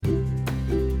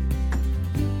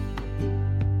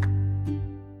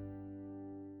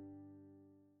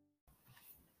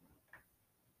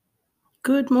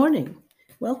Good morning.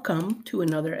 Welcome to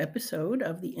another episode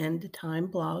of the End Time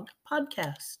Blog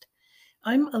podcast.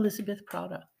 I'm Elizabeth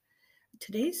Prada.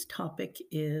 Today's topic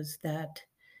is that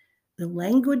the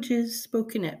languages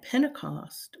spoken at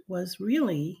Pentecost was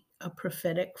really a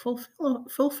prophetic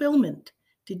fulfillment.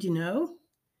 Did you know?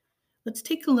 Let's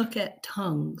take a look at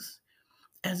tongues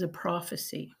as a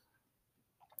prophecy.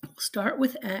 We'll start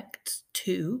with Acts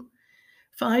 2,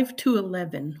 5 to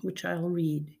 11, which I'll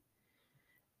read.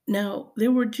 Now,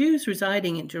 there were Jews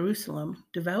residing in Jerusalem,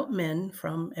 devout men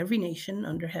from every nation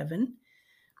under heaven.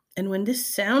 And when this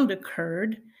sound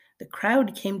occurred, the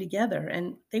crowd came together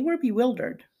and they were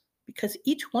bewildered because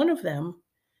each one of them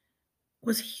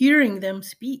was hearing them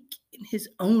speak in his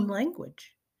own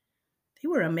language. They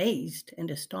were amazed and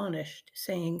astonished,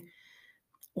 saying,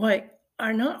 "Why,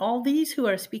 are not all these who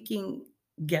are speaking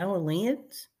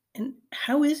Galileans? And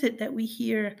how is it that we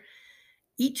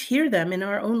each hear them in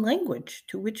our own language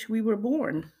to which we were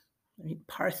born?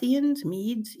 Parthians,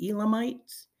 Medes,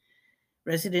 Elamites,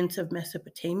 residents of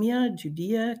Mesopotamia,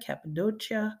 Judea,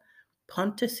 Cappadocia,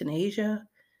 Pontus and Asia,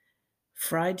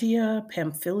 Phrygia,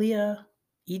 Pamphylia,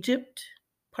 Egypt,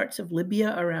 parts of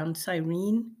Libya around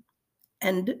Cyrene,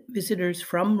 and visitors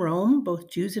from Rome, both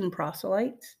Jews and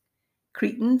proselytes,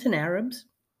 Cretans and Arabs.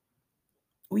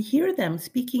 We hear them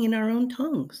speaking in our own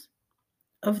tongues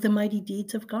of the mighty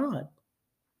deeds of God."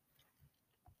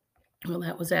 Well,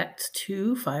 that was Acts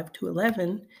 2, 5 to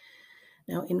 11.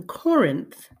 Now, in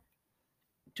Corinth,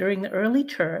 during the early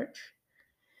church,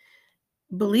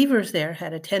 believers there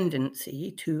had a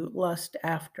tendency to lust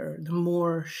after the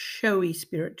more showy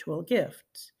spiritual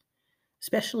gifts,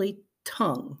 especially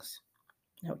tongues.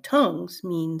 Now, tongues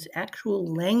means actual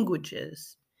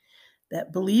languages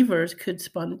that believers could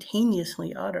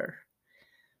spontaneously utter.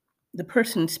 The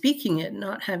person speaking it,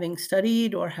 not having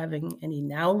studied or having any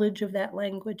knowledge of that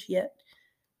language yet,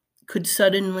 could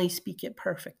suddenly speak it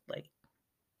perfectly.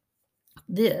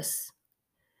 This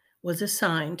was a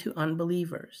sign to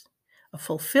unbelievers, a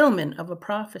fulfillment of a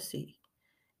prophecy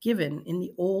given in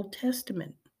the Old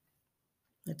Testament.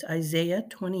 That's Isaiah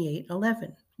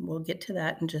 28:11. We'll get to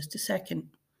that in just a second.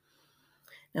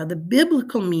 Now, the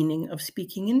biblical meaning of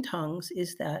speaking in tongues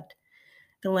is that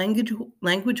the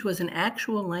language was an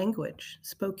actual language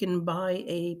spoken by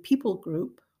a people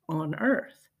group on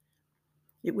earth.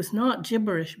 It was not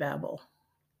gibberish babble.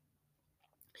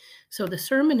 So the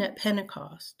sermon at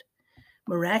Pentecost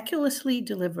miraculously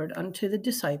delivered unto the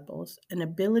disciples an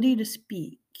ability to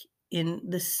speak in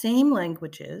the same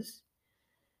languages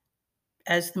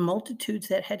as the multitudes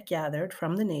that had gathered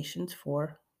from the nations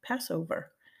for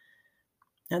Passover.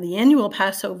 Now, the annual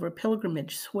Passover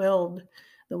pilgrimage swelled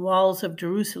the walls of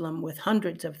Jerusalem with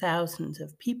hundreds of thousands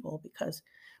of people because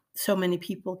so many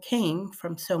people came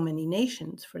from so many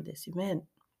nations for this event.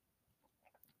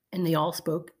 And they all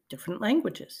spoke different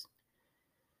languages.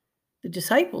 The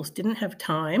disciples didn't have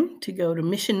time to go to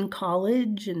mission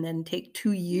college and then take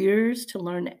 2 years to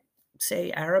learn,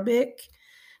 say, Arabic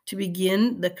to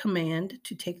begin the command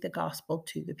to take the gospel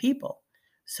to the people.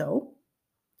 So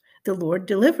the Lord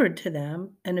delivered to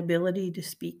them an ability to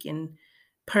speak in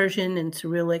Persian and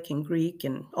Cyrillic and Greek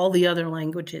and all the other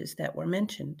languages that were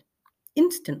mentioned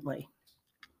instantly.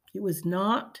 It was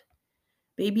not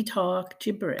baby talk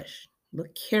gibberish.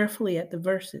 Look carefully at the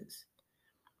verses.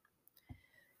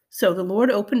 So the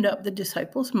Lord opened up the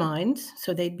disciples' minds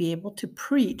so they'd be able to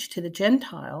preach to the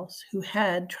Gentiles who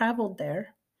had traveled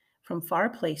there from far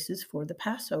places for the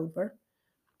Passover.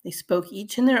 They spoke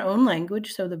each in their own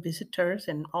language so the visitors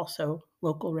and also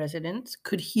local residents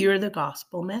could hear the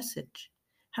gospel message.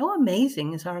 How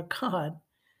amazing is our God?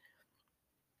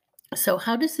 So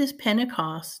how does this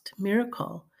Pentecost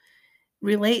miracle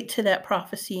relate to that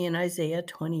prophecy in Isaiah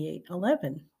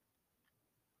 28:11?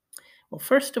 Well,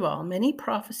 first of all, many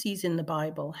prophecies in the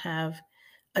Bible have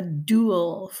a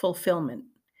dual fulfillment.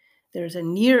 There's a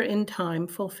near in time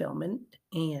fulfillment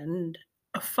and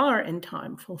a far in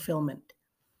time fulfillment.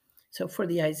 So for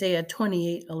the Isaiah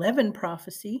 28:11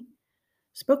 prophecy,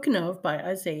 spoken of by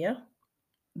Isaiah,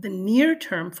 the near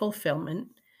term fulfillment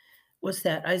was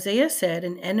that Isaiah said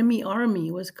an enemy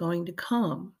army was going to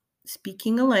come,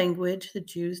 speaking a language the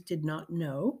Jews did not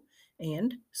know,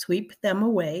 and sweep them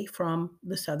away from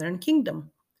the southern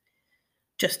kingdom,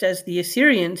 just as the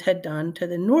Assyrians had done to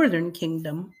the northern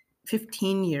kingdom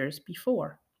 15 years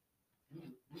before.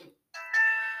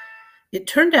 It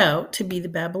turned out to be the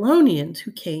Babylonians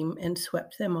who came and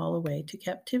swept them all away to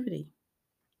captivity.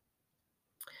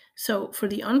 So for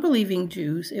the unbelieving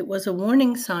Jews, it was a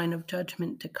warning sign of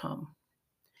judgment to come.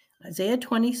 Isaiah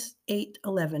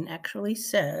 28:11 actually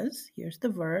says, here's the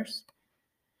verse,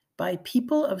 "By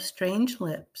people of strange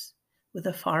lips, With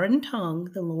a foreign tongue,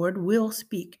 the Lord will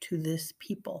speak to this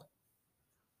people.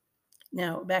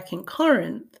 Now, back in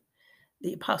Corinth,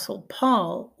 the Apostle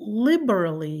Paul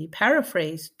liberally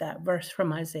paraphrased that verse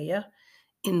from Isaiah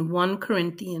in 1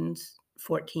 Corinthians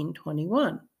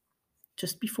 14:21,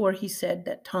 just before he said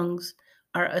that tongues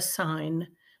are a sign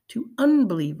to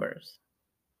unbelievers.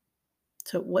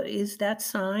 So, what is that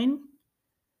sign?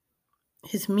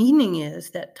 His meaning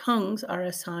is that tongues are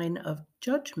a sign of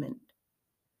judgment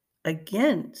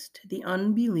against the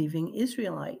unbelieving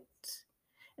Israelites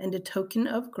and a token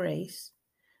of grace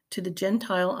to the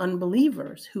Gentile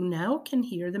unbelievers who now can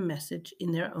hear the message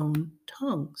in their own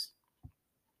tongues.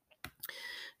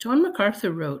 John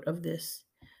MacArthur wrote of this,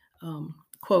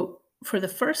 quote, "For the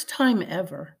first time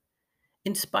ever,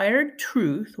 inspired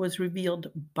truth was revealed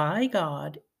by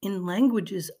God in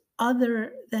languages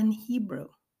other than Hebrew.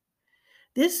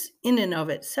 This in and of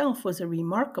itself was a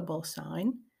remarkable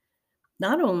sign,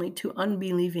 not only to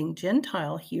unbelieving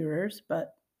Gentile hearers,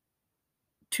 but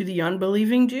to the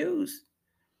unbelieving Jews."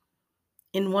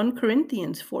 In 1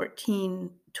 Corinthians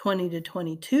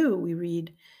 14:20-22, we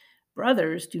read,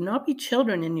 "Brothers, do not be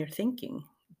children in your thinking.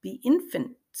 Be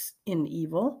infants in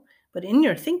evil, but in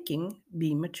your thinking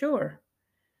be mature.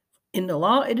 In the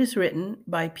law it is written,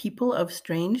 by people of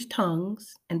strange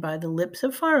tongues and by the lips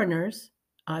of foreigners,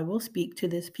 I will speak to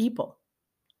this people.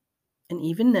 And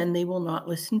even then they will not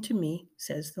listen to me,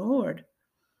 says the Lord."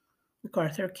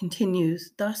 MacArthur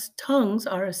continues, "Thus tongues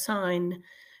are a sign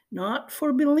not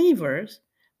for believers,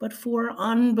 but for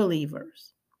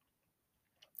unbelievers,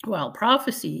 while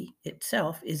prophecy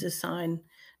itself is a sign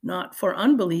not for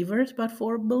unbelievers, but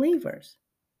for believers."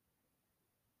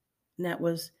 And that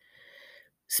was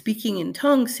speaking in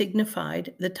tongues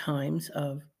signified the times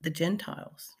of the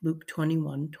Gentiles. Luke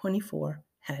 21:24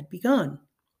 had begun.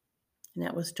 And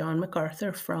that was John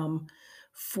MacArthur from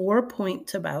 4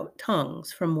 Points About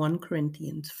Tongues from 1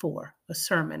 Corinthians 4, a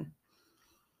sermon.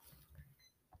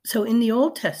 So in the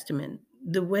Old Testament,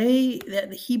 the way that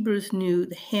the Hebrews knew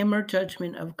the hammer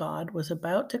judgment of God was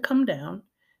about to come down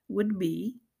would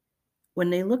be when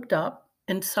they looked up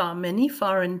and saw many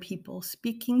foreign people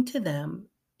speaking to them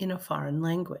in a foreign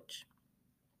language.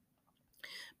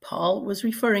 Paul was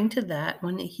referring to that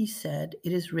when he said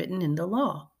it is written in the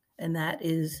law, and that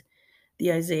is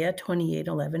the Isaiah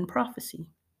 28:11 prophecy.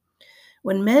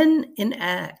 When men in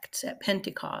Acts at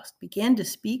Pentecost began to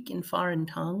speak in foreign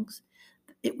tongues,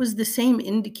 it was the same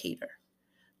indicator.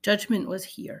 Judgment was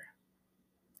here.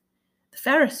 The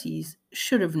Pharisees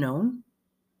should have known.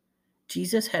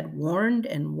 Jesus had warned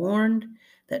and warned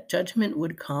that judgment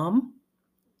would come.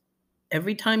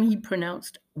 Every time he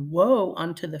pronounced woe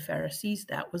unto the Pharisees,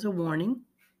 that was a warning.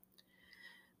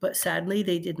 But sadly,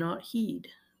 they did not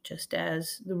heed, just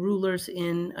as the rulers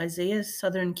in Isaiah's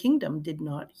southern kingdom did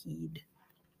not heed.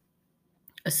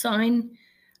 A sign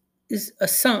is a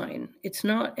sign. It's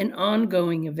not an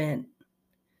ongoing event.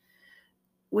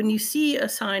 When you see a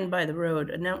sign by the road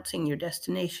announcing your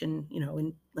destination,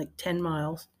 in like 10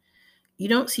 miles, you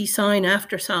don't see sign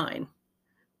after sign,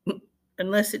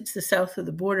 unless it's the south of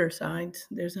the border signs.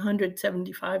 There's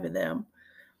 175 of them.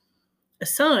 A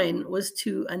sign was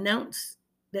to announce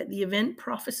that the event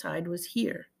prophesied was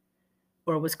here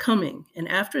or was coming, and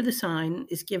after the sign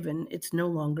is given, it's no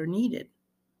longer needed.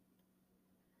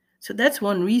 So that's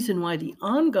one reason why the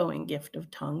ongoing gift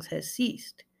of tongues has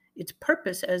ceased. Its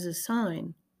purpose as a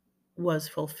sign was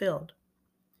fulfilled.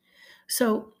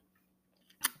 So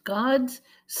God's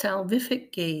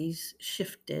salvific gaze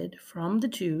shifted from the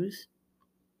Jews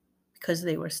because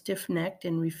they were stiff-necked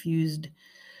and refused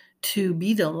to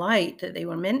be the light that they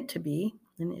were meant to be,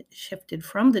 and it shifted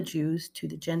from the Jews to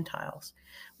the Gentiles,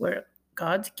 where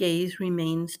God's gaze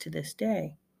remains to this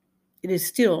day. It is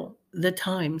still the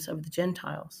times of the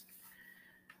Gentiles.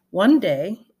 One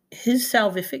day, his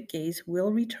salvific gaze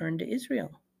will return to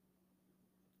Israel.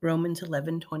 Romans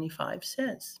 11:25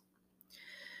 says.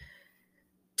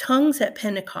 Tongues at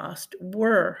Pentecost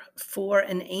were for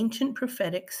an ancient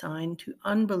prophetic sign to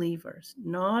unbelievers,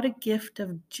 not a gift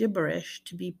of gibberish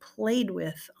to be played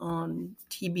with on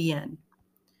TBN.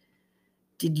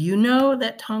 Did you know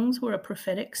that tongues were a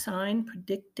prophetic sign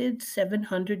predicted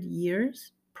 700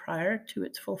 years prior to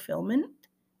its fulfillment?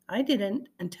 I didn't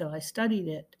until I studied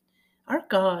it. Our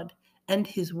God and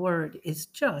his word is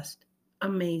just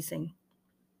amazing.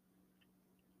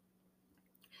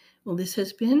 Well, this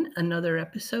has been another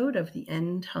episode of the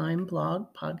End Time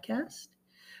Blog Podcast.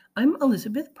 I'm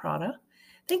Elizabeth Prada.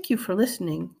 Thank you for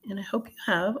listening, and I hope you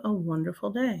have a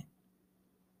wonderful day.